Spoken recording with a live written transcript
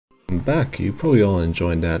I'm back. You probably all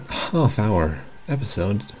enjoyed that half-hour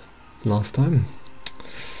episode last time.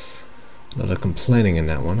 A lot of complaining in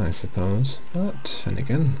that one, I suppose. But then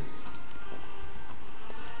again,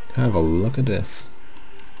 have a look at this.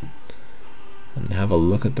 And have a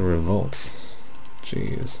look at the revolts.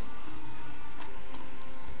 Jeez.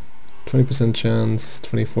 20% chance,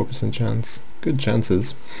 24% chance. Good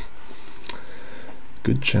chances.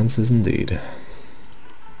 Good chances indeed.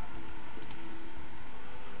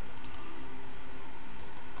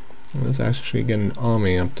 Let's actually get an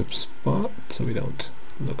army up to spot so we don't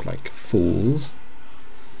look like fools.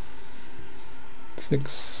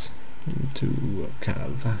 6 into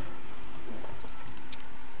cav.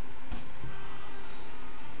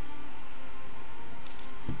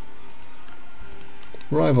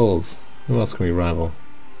 Rivals. Who else can we rival?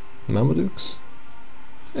 Mamelukes?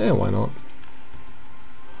 Yeah, why not?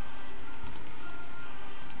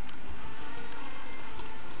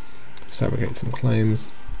 Let's fabricate some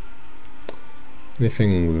claims.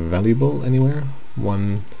 Anything valuable anywhere?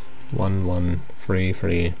 1, 1, 1, 3,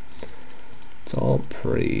 3. It's all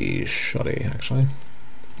pretty shoddy, actually.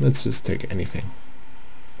 Let's just take anything.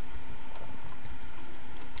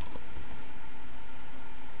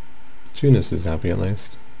 Tunis is happy at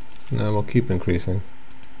least. Now we'll keep increasing.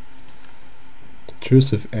 The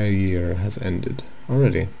truce of a year has ended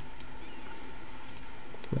already.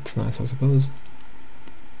 That's nice, I suppose.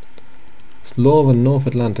 It's law of the North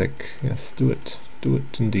Atlantic. Yes, do it. Do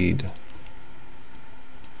it indeed.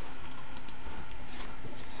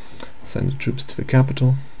 Send the troops to the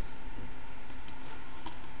capital.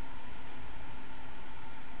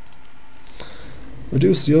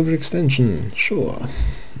 Reduce the overextension. Sure.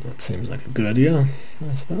 That seems like a good idea,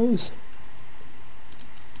 I suppose.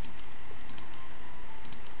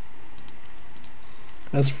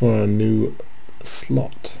 As for a new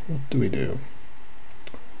slot, what do we do?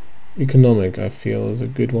 Economic, I feel, is a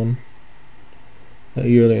good one. A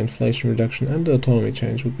yearly inflation reduction and autonomy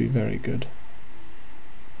change would be very good.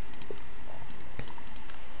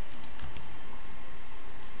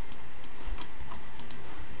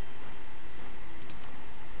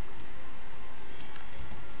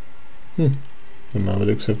 The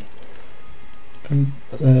Mamelukes have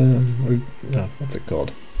what's it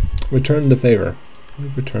called? Returned the favor.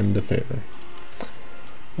 We've returned the favor.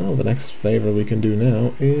 Well, the next favor we can do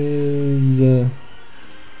now is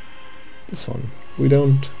this one. We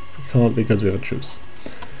can't because we have a truce.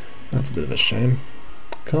 That's a bit of a shame.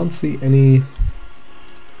 Can't see any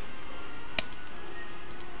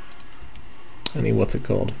what's it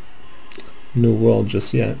called? New world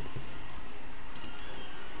just yet.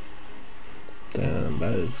 Damn,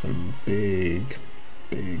 that is some big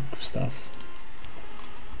stuff.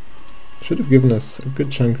 Should have given us a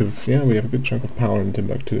good chunk of, yeah, we have a good chunk of power in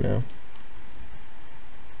Timbuktu now.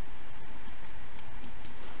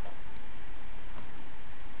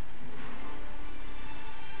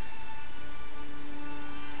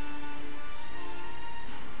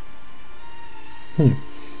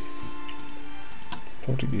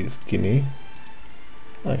 Portuguese Guinea.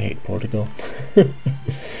 I hate Portugal.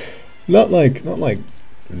 Not like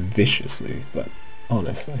viciously, but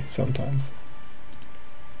honestly, sometimes.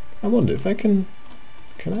 I wonder if I can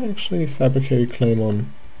I actually fabricate a claim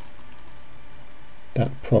on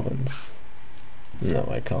that province? No,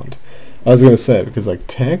 I can't. I was going to say, because like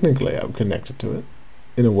technically I'm connected to it,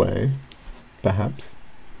 in a way, perhaps.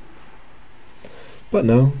 But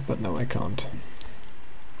no, I can't.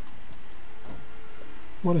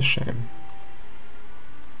 What a shame.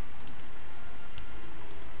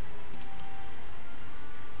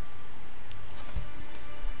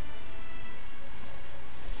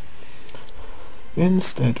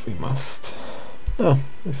 Instead we must... Oh,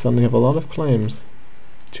 we suddenly have a lot of claims.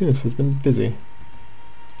 Tunis has been busy.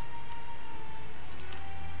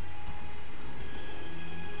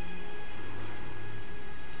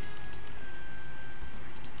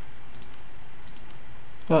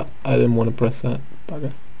 Ah, I didn't want to press that.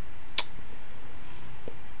 Bugger.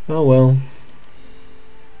 Oh well.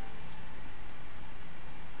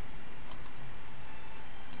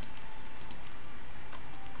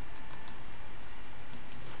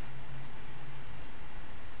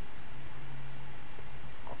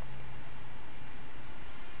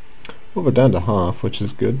 Well, we're down to half, which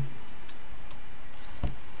is good.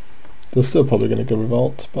 They're still probably going to go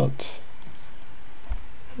revolt, but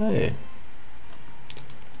hey,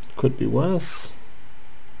 could be worse.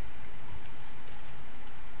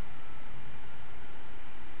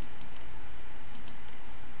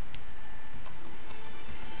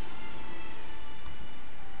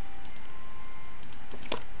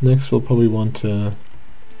 Next we'll probably want to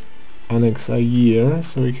annex a year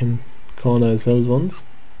so we can colonize those ones.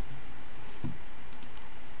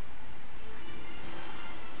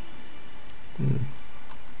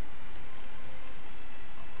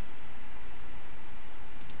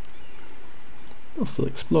 We're still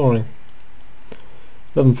exploring.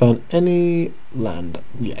 We haven't found any land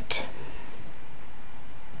yet.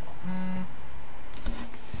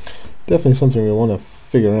 Definitely something we want to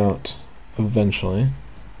figure out eventually.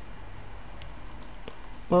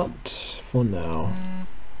 But for now,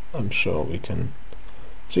 I'm sure we can.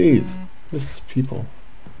 Jeez, this people.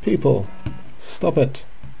 People, stop it.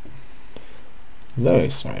 Very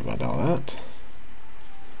sorry about all that.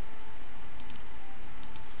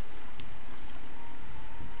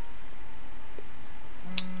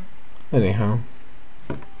 Anyhow.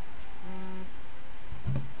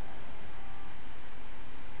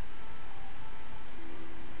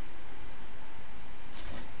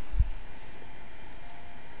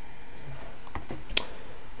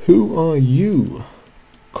 Who are you,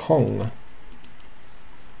 Kong?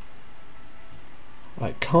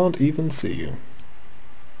 I can't even see you.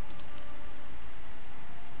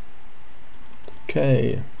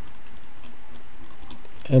 K.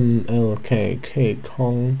 MLK. K.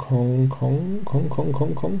 Kong.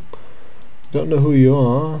 Don't know who you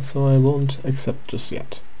are, so I won't accept just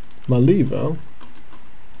yet. Malivo?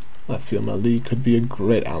 I feel Mali could be a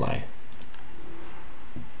great ally.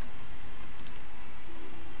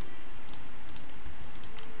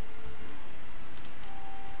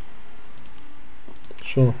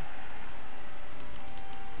 Sure.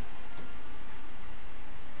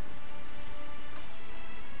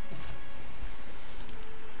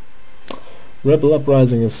 Rebel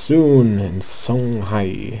uprising is soon in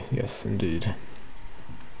Songhai. Yes, indeed.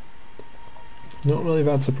 Not really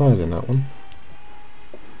that surprising, that one.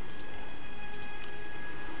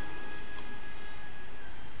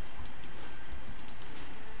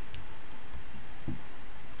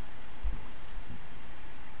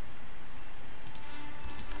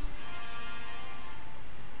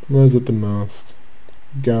 Where's it the most?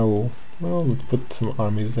 Gao. Well, let's put some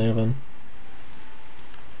armies there then.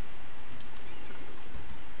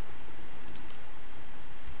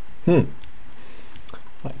 I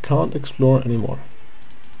can't explore anymore.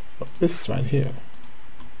 But this right here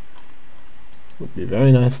would be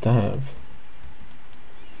very nice to have.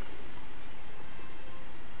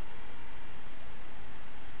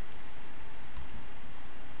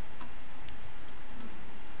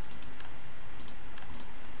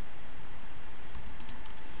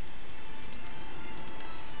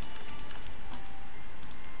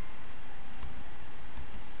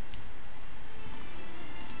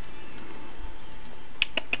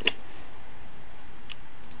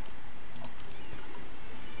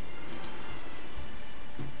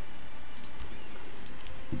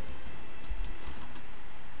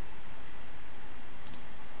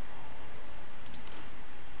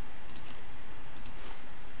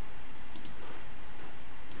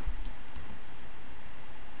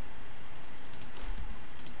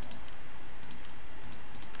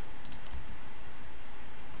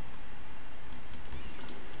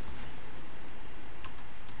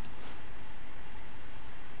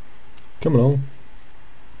 Come along.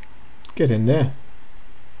 Get in there.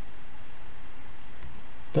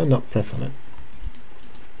 Do not press on it.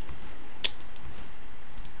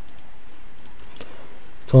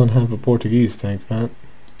 Can't have a Portuguese tank, man.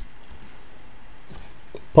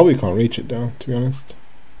 Probably can't reach it though, to be honest.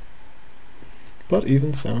 But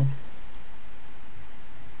even so.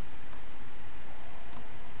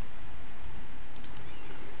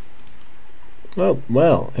 Oh,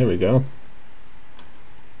 well, here we go.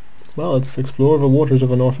 Well, let's explore the waters of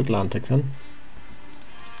the North Atlantic then.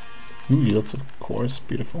 Ooh, yields of course,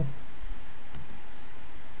 beautiful.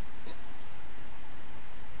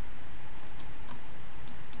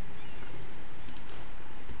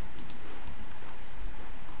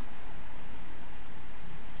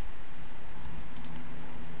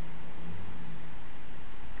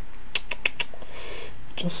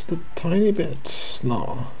 Just a tiny bit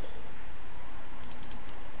slow.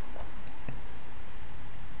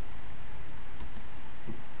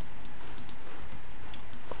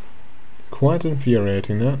 Quite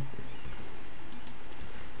infuriating, that.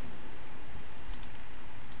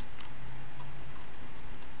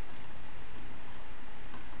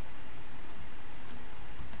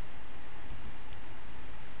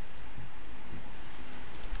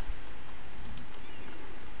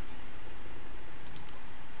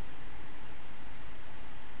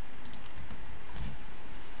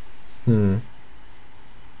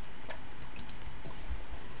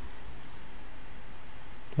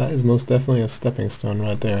 That is most definitely a stepping stone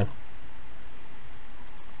right there.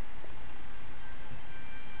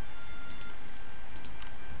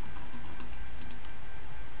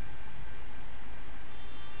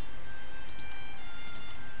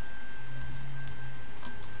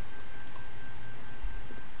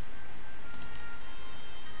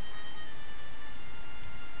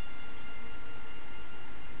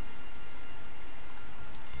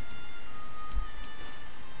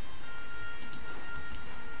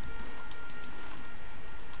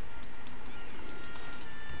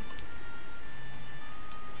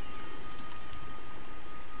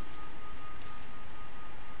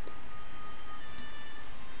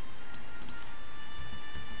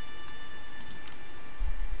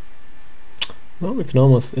 Well, we can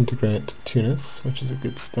almost integrate Tunis, which is a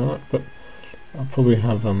good start, but I'll probably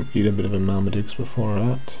have eat a bit of a Marmadukes before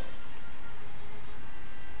that.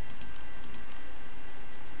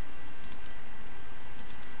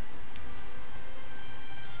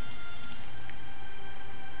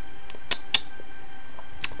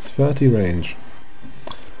 It's 30 range.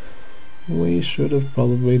 We should have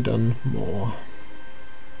probably done more.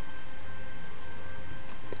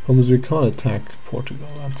 Problem is we can't attack Portugal,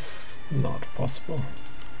 that's not possible.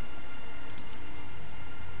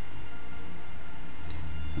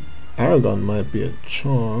 Aragon might be a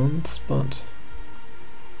chance, but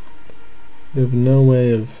we have no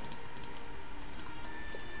way of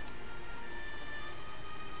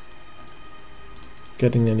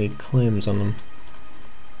getting any claims on them.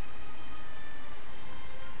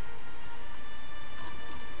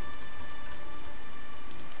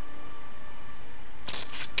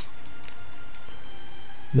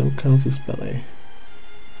 No casus belli.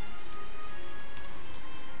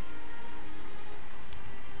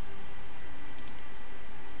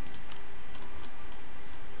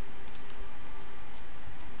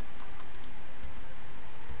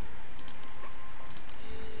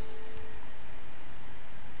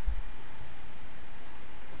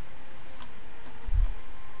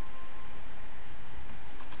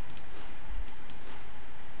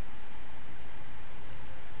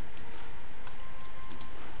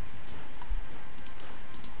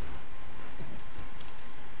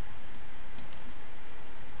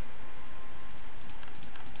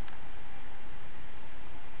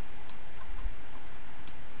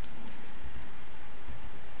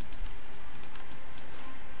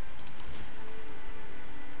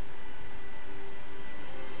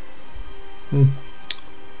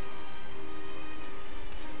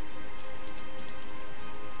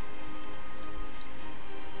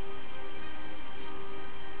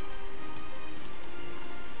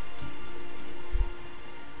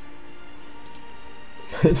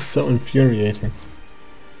 It's so infuriating.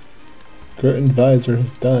 Great advisor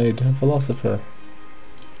has died, a philosopher.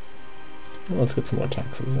 Well, let's get some more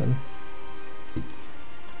taxes in.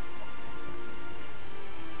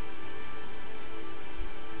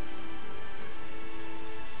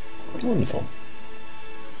 Wonderful.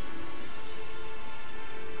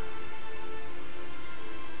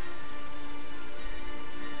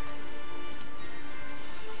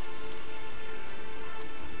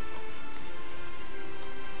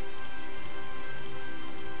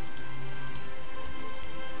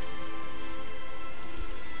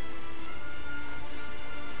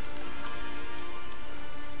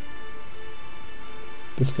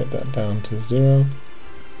 Just get that down to 0.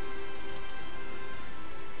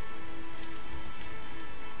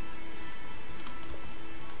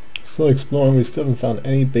 Still exploring, we still haven't found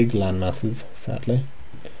any big land masses, sadly.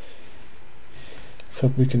 Let's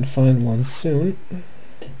hope we can find one soon.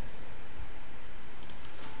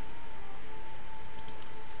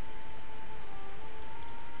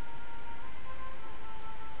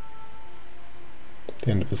 At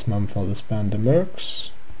the end of this month I'll disband the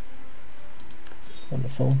mercs.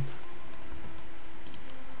 Wonderful.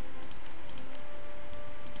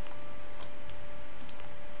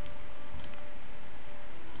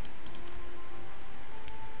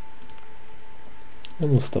 And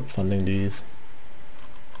we'll stop funding these.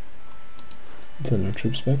 Send our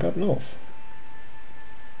troops back up north.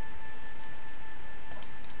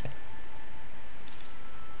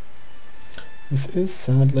 This is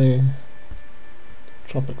sadly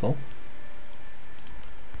tropical.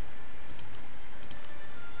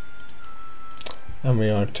 And we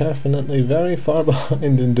are definitely very far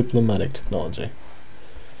behind in diplomatic technology.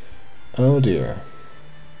 Oh dear.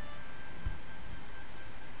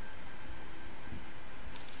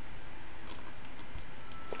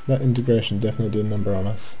 That integration definitely did a number on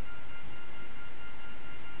us.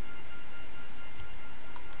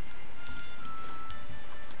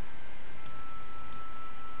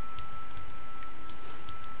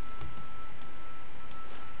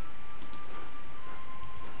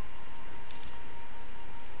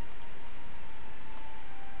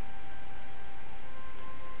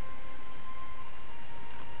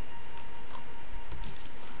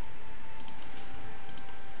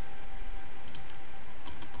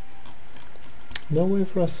 No way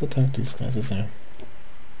for us to attack these guys, is there?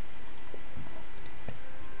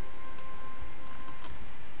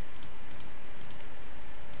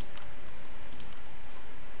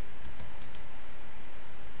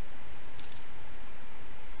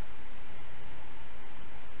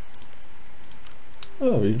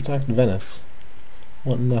 Oh, we attacked Venice.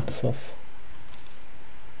 What knocks us?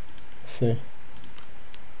 Let's see.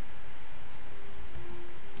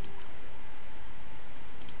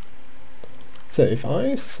 So if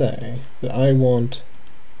I say that I want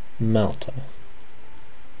Malta,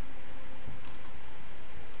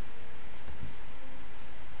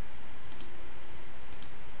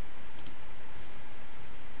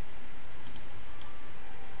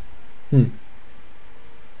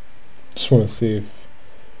 just want to see if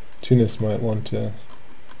Tunis might want to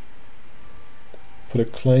put a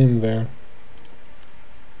claim there.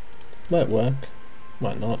 Might work,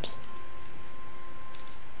 might not.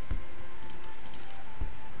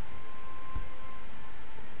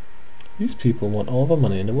 These people want all the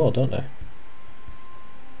money in the world, don't they?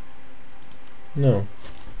 No.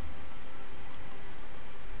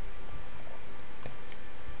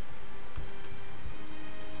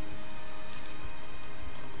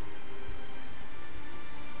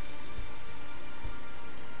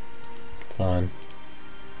 Fine.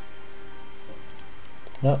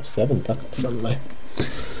 Wow, 7 ducats suddenly.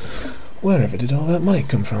 Wherever did all that money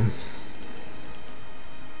come from?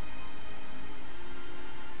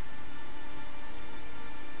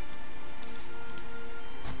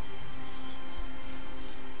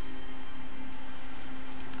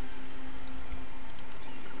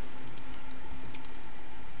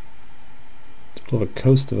 It's the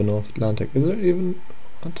coast of the North Atlantic. Is there even...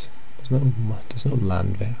 what? There's no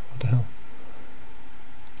land there. What the hell?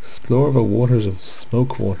 Explore the waters of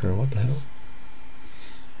Smokewater. What the hell?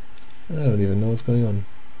 I don't even know what's going on.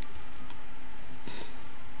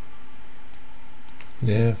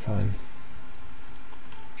 Yeah, fine.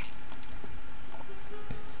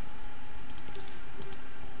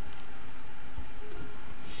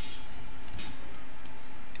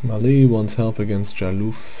 Mali wants help against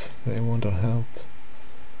Jalouf. They want our help.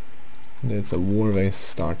 And it's a war they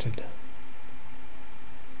started.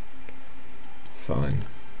 Fine.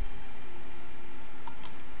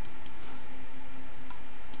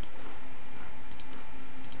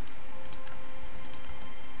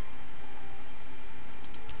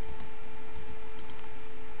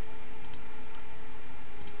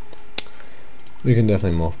 We can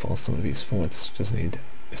definitely mothball some of these forts, just need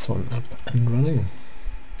this one up and running.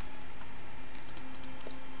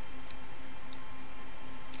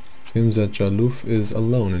 Seems that Jalouf is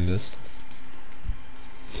alone in this.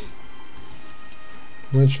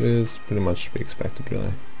 Which is pretty much to be expected,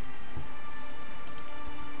 really.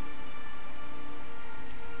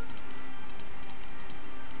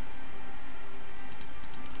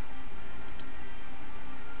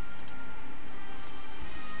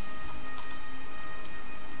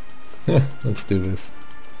 Yeah, let's do this.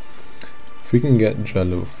 If we can get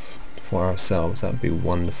Jalouf for ourselves, that'd be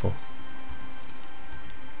wonderful.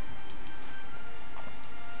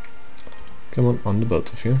 Come on the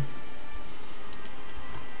boats of you.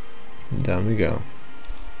 And down we go.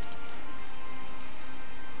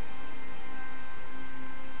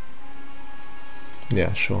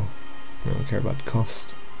 Yeah, sure. I don't care about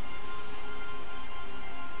cost.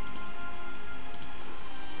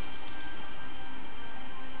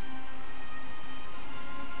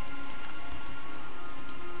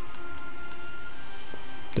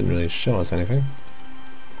 Didn't really show us anything.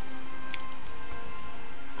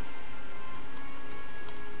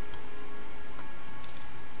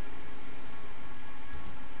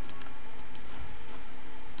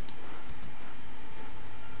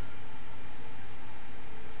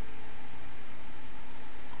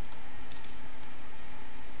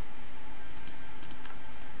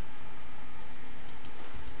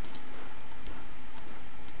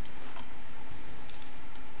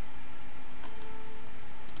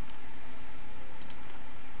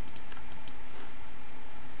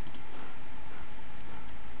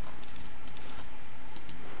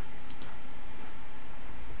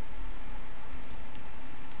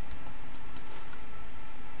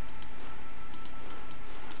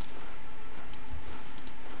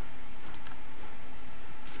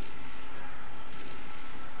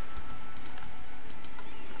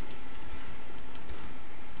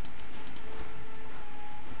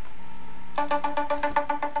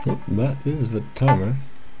 Oh, that is the timer.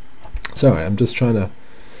 Sorry, I'm just trying to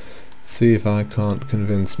see if I can't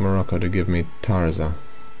convince Morocco to give me Tarza.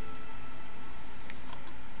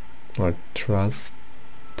 Or Tarza?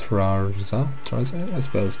 I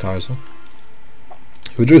suppose Tarza.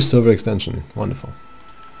 Reduced overextension. Wonderful.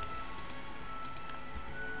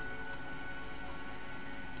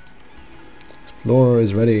 Explorer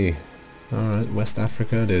is ready. Alright, West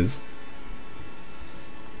Africa it is.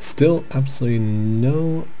 Still absolutely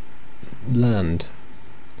no land.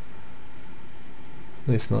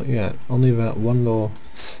 At least not yet. Only that one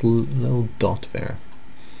little dot there.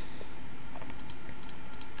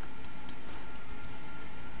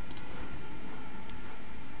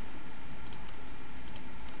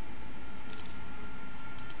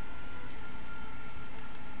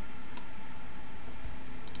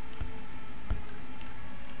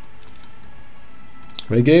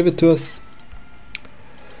 They gave it to us.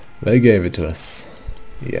 They gave it to us.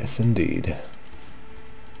 Yes, indeed.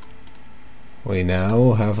 We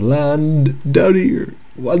now have land down here.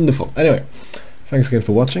 Wonderful. Anyway, thanks again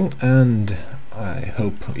for watching, and I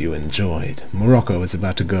hope you enjoyed. Morocco is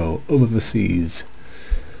about to go over the seas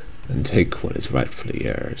and take what is rightfully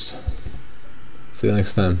yours. See you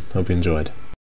next time. Hope you enjoyed.